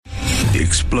The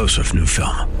explosive new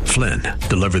film, Flynn,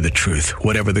 deliver the truth,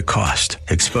 whatever the cost,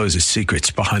 exposes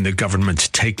secrets behind the government's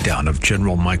takedown of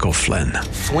General Michael Flynn.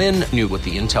 Flynn knew what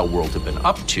the intel world had been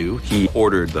up to. He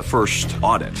ordered the first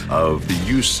audit of the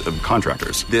use of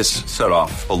contractors. This set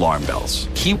off alarm bells.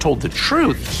 He told the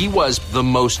truth. He was the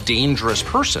most dangerous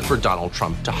person for Donald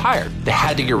Trump to hire. They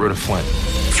had to get rid of Flynn.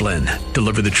 Flynn,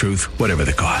 deliver the truth, whatever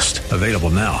the cost. Available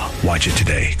now. Watch it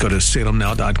today. Go to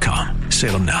salemnow.com.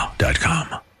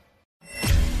 salemnow.com.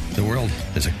 The world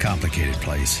is a complicated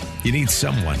place. You need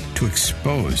someone to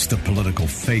expose the political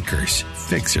fakers,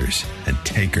 fixers, and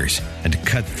takers, and to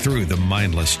cut through the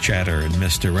mindless chatter and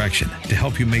misdirection to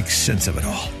help you make sense of it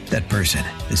all. That person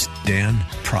is Dan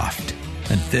Proft,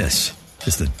 and this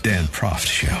is the Dan Proft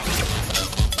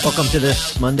Show. Welcome to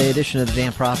this Monday edition of the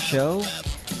Dan Proft Show.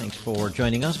 Thanks for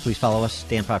joining us. Please follow us,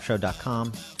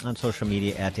 danproftshow.com, on social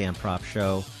media at Dan Proft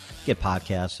Show. Get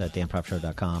podcasts at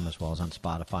danproftshow.com as well as on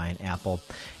Spotify and Apple.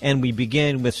 And we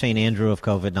begin with St. Andrew of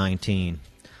COVID-19,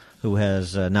 who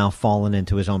has now fallen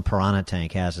into his own piranha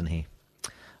tank, hasn't he?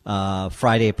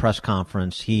 Friday press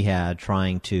conference he had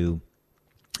trying to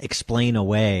explain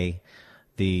away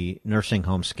the nursing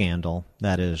home scandal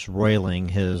that is roiling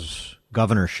his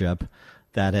governorship,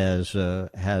 that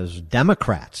has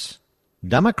Democrats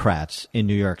in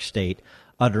New York State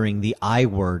uttering the I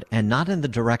word, and not in the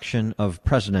direction of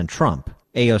President Trump.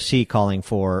 AOC calling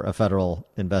for a federal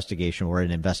investigation or an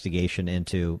investigation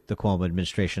into the Cuomo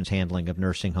administration's handling of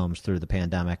nursing homes through the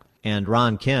pandemic. And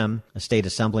Ron Kim, a state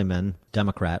assemblyman,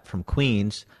 Democrat from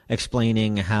Queens,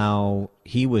 explaining how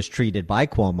he was treated by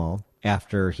Cuomo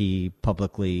after he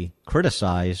publicly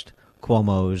criticized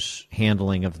Cuomo's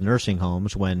handling of nursing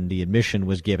homes when the admission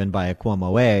was given by a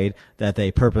Cuomo aide that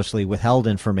they purposely withheld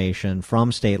information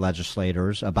from state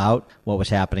legislators about what was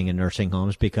happening in nursing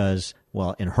homes because,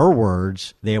 well, in her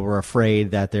words, they were afraid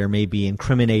that there may be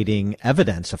incriminating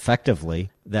evidence,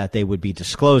 effectively, that they would be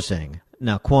disclosing.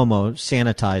 Now, Cuomo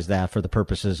sanitized that for the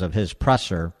purposes of his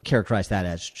presser, characterized that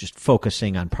as just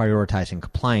focusing on prioritizing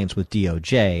compliance with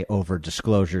DOJ over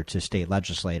disclosure to state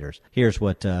legislators. Here's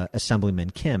what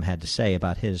Assemblyman Kim had to say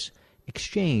about his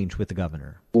exchange with the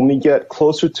governor. When we get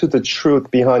closer to the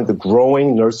truth behind the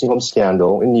growing nursing home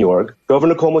scandal in New York,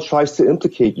 Governor Cuomo tries to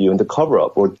implicate you in the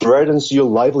cover-up or threatens your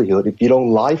livelihood if you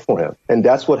don't lie for him. And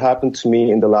that's what happened to me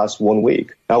in the last 1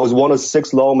 week. I was one of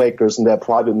 6 lawmakers in that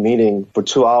private meeting for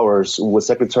 2 hours with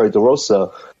Secretary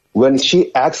DeRosa when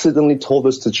she accidentally told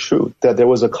us the truth, that there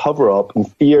was a cover-up and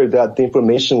fear that the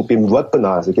information would be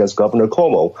weaponized against Governor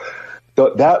Cuomo.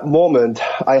 That moment,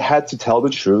 I had to tell the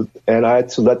truth, and I had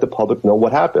to let the public know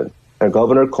what happened. And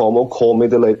Governor Cuomo called me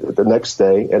the next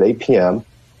day at 8 p.m.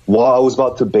 While I was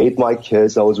about to bathe my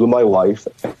kids. I was with my wife,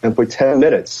 and for 10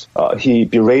 minutes, he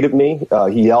berated me.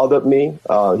 He yelled at me.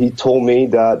 He told me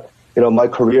that, my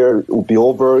career would be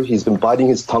over. He's been biting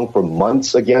his tongue for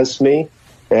months against me.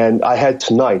 And I had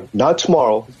tonight, not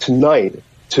tomorrow, tonight,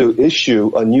 to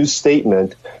issue a new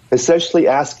statement, essentially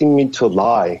asking me to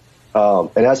lie.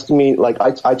 And asking me,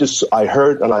 I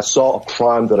heard and I saw a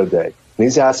crime the other day. And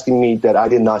he's asking me that I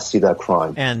did not see that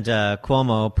crime. And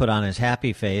Cuomo put on his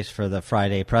happy face for the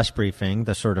Friday press briefing,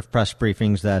 the sort of press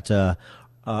briefings that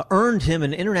earned him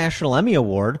an International Emmy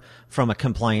Award from a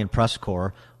compliant press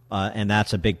corps. And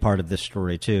that's a big part of this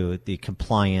story, too, the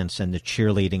compliance and the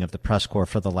cheerleading of the press corps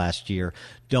for the last year.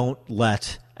 Don't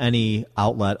let any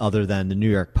outlet other than the New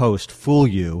York Post fool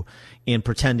you in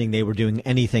pretending they were doing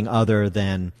anything other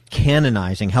than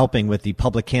helping with the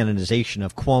public canonization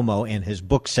of Cuomo and his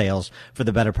book sales for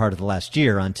the better part of the last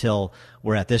year, until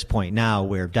we're at this point now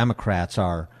where Democrats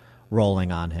are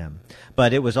rolling on him.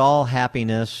 But it was all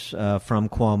happiness from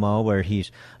Cuomo, where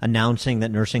he's announcing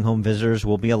that nursing home visitors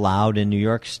will be allowed in New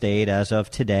York State as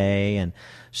of today, and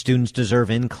students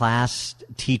deserve in-class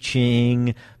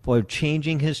teaching. Boy,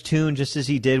 changing his tune just as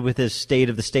he did with his State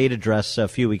of the State address a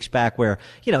few weeks back, where,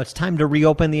 it's time to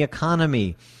reopen the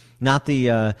economy, not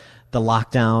the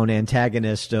lockdown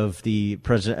antagonist of the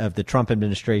Trump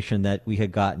administration that we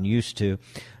had gotten used to.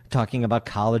 Talking about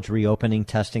college reopening,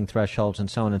 testing thresholds, and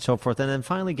so on and so forth, and then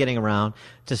finally getting around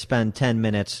to spend 10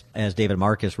 minutes, as David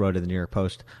Marcus wrote in the New York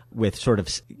Post, with sort of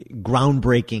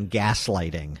groundbreaking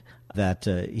gaslighting that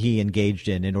he engaged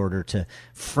in order to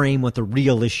frame what the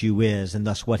real issue is, and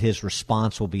thus what his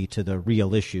response will be to the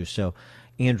real issue. So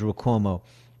Andrew Cuomo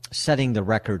setting the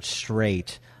record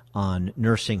straight on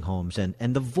nursing homes and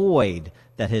the void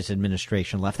that his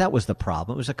administration left. That was the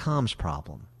problem. It was a comms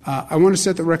problem. I want to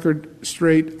set the record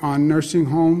straight on nursing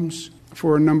homes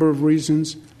for a number of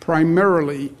reasons,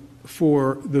 primarily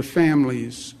for the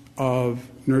families of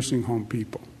nursing home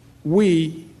people.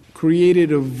 We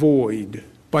created a void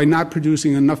by not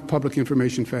producing enough public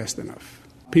information fast enough.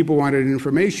 People wanted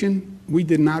information. We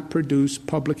did not produce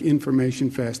public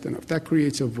information fast enough. That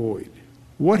creates a void.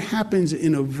 What happens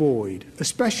in a void,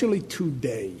 especially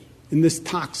today, in this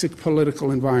toxic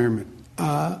political environment?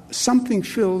 Something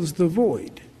fills the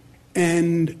void.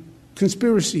 And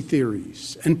conspiracy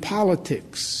theories and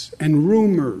politics and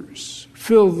rumors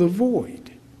fill the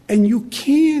void. And you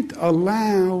can't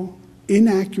allow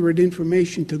inaccurate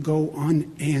information to go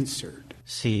unanswered.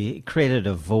 See, he created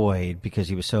a void because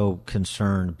he was so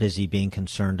busy being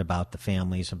concerned about the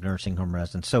families of nursing home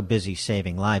residents, so busy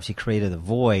saving lives. He created a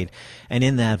void, and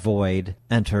in that void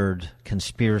entered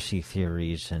conspiracy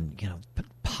theories and,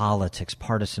 politics,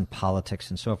 partisan politics,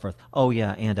 and so forth. Oh,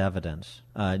 yeah, and evidence.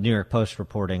 New York Post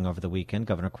reporting over the weekend,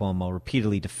 Governor Cuomo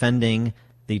repeatedly defending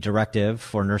the directive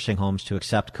for nursing homes to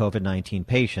accept COVID-19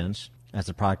 patients as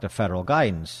a product of federal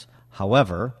guidance.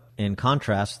 However, in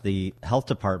contrast, the health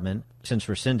department since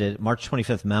rescinded March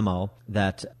 25th memo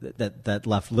that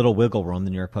left little wiggle room,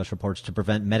 the New York Post reports, to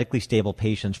prevent medically stable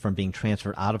patients from being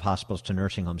transferred out of hospitals to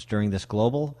nursing homes. During this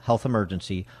global health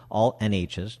emergency, all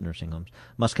NHs, nursing homes,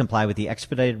 must comply with the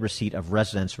expedited receipt of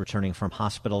residents returning from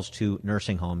hospitals to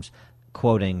nursing homes,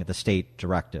 quoting the state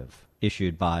directive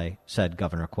issued by said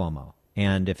Governor Cuomo.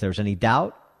 And if there's any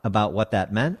doubt about what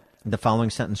that meant, the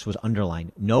following sentence was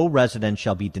underlined. No resident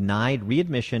shall be denied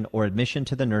readmission or admission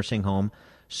to the nursing home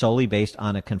solely based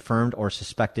on a confirmed or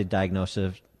suspected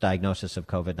diagnosis of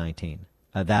COVID-19.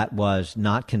 That was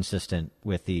not consistent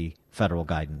with the federal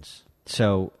guidance.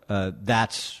 So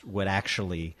that's what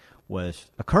actually was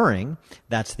occurring.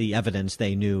 That's the evidence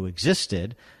they knew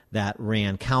existed that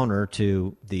ran counter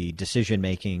to the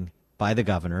decision-making by the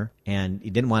governor, and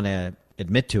he didn't want to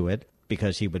admit to it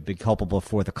because he would be culpable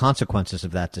for the consequences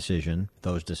of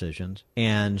those decisions.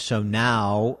 And so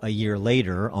now, a year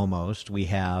later, almost, we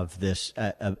have this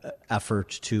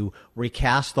effort to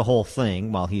recast the whole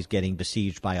thing while he's getting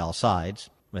besieged by all sides,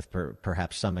 with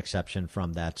perhaps some exception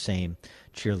from that same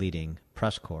cheerleading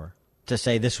press corps, to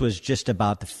say this was just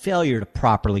about the failure to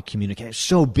properly communicate. I was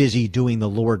so busy doing the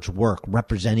Lord's work,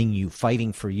 representing you,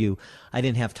 fighting for you. I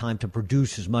didn't have time to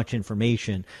produce as much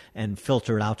information and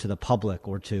filter it out to the public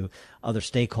or to other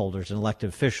stakeholders and elected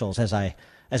officials as I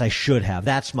should have.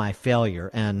 That's my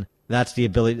failure. And that's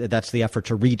the effort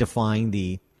to redefine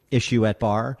the issue at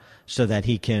bar so that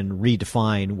he can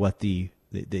redefine what the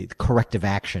corrective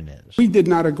action is. We did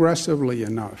not aggressively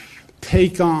enough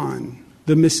take on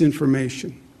the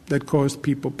misinformation that caused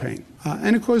people pain.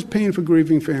 And it caused pain for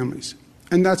grieving families.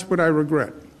 And that's what I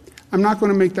regret. I'm not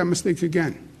going to make that mistake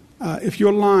again. If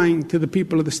you're lying to the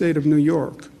people of the state of New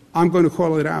York, I'm going to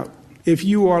call it out. If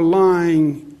you are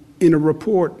lying in a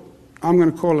report, I'm going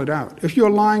to call it out. If you're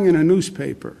lying in a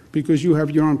newspaper because you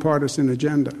have your own partisan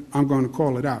agenda, I'm going to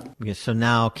call it out. Okay, so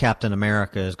now Captain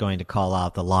America is going to call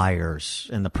out the liars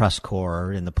in the press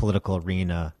corps, in the political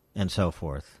arena, and so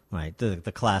forth. Right,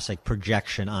 the classic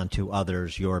projection onto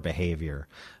others, your behavior,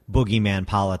 boogeyman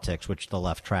politics, which the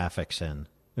left traffics in.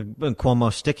 And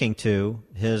Cuomo sticking to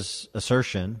his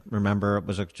assertion. Remember, it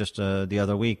was just the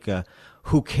other week.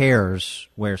 Who cares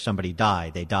where somebody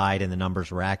died? They died, and the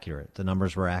numbers were accurate. The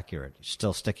numbers were accurate.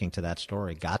 Still sticking to that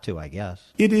story. Got to, I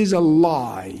guess. It is a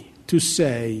lie to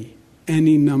say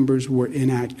any numbers were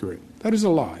inaccurate. That is a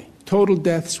lie. Total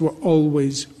deaths were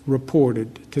always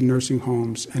reported to nursing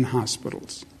homes and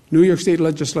hospitals. New York State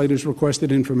legislators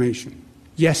requested information.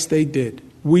 Yes, they did.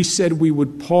 We said we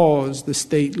would pause the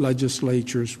state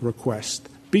legislature's request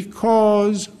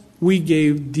because we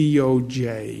gave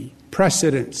DOJ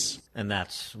precedence. And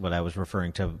that's what I was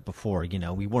referring to before.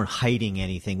 We weren't hiding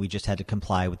anything. We just had to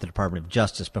comply with the Department of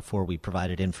Justice before we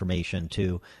provided information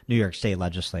to New York State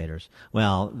legislators.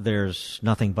 Well, there's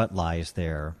nothing but lies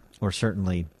there, or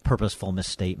certainly purposeful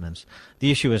misstatements. The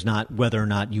issue is not whether or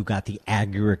not you got the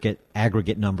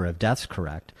aggregate number of deaths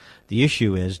correct. The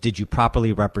issue is, did you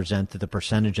properly represent the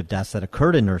percentage of deaths that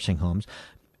occurred in nursing homes?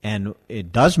 And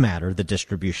it does matter, the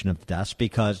distribution of deaths,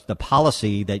 because the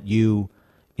policy that you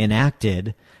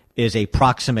enacted is a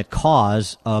proximate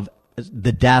cause of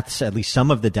the deaths, at least some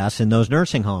of the deaths in those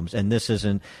nursing homes. And this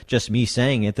isn't just me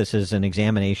saying it. This is an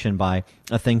examination by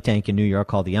a think tank in New York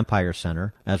called the Empire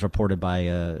Center, as reported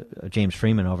by James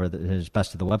Freeman over his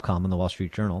Best of the Web column in the Wall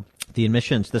Street Journal. The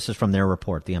admissions, this is from their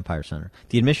report, the Empire Center.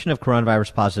 The admission of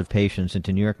coronavirus-positive patients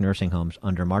into New York nursing homes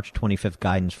under March 25th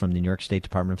guidance from the New York State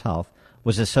Department of Health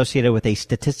was associated with a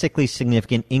statistically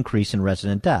significant increase in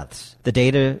resident deaths. The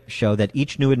data show that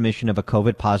each new admission of a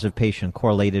COVID-positive patient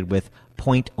correlated with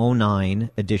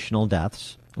 0.09 additional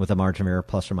deaths with a margin of error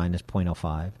plus or minus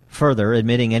 0.05. Further,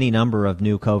 admitting any number of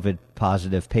new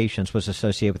COVID-positive patients was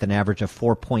associated with an average of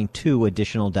 4.2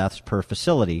 additional deaths per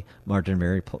facility, margin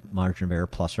of error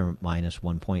plus or minus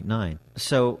 1.9.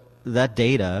 So that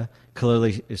data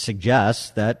clearly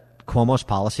suggests that Cuomo's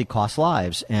policy costs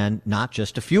lives, and not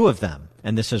just a few of them.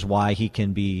 And this is why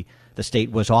the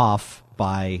state was off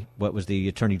by what was the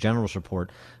Attorney General's report,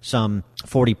 some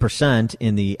 40%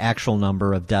 in the actual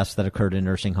number of deaths that occurred in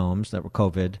nursing homes that were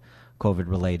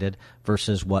COVID-related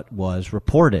versus what was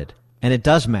reported. And it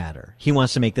does matter. He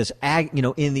wants to make this,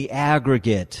 in the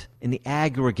aggregate,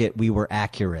 we were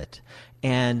accurate.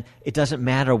 And it doesn't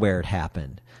matter where it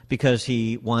happened, because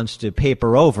he wants to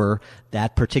paper over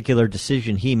that particular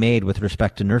decision he made with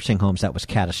respect to nursing homes that was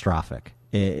catastrophic.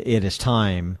 It is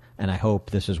time, and I hope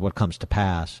this is what comes to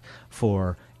pass,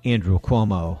 for Andrew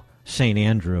Cuomo, St.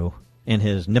 Andrew, and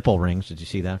his nipple rings. Did you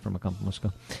see that from a couple months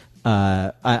ago?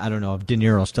 I don't know if De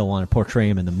Niro still wanted to portray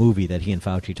him in the movie that he and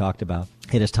Fauci talked about.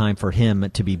 It is time for him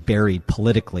to be buried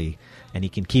politically, and he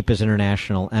can keep his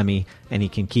international Emmy, and he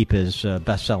can keep his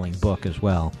best-selling book as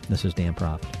well. This is Dan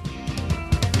Proft.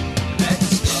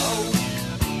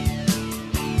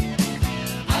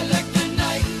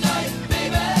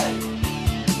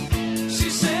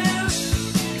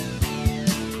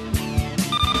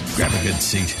 Grab a good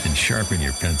seat and sharpen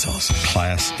your pencils.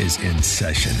 Class is in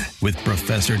session with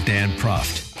Professor Dan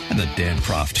Proft and the Dan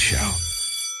Proft Show.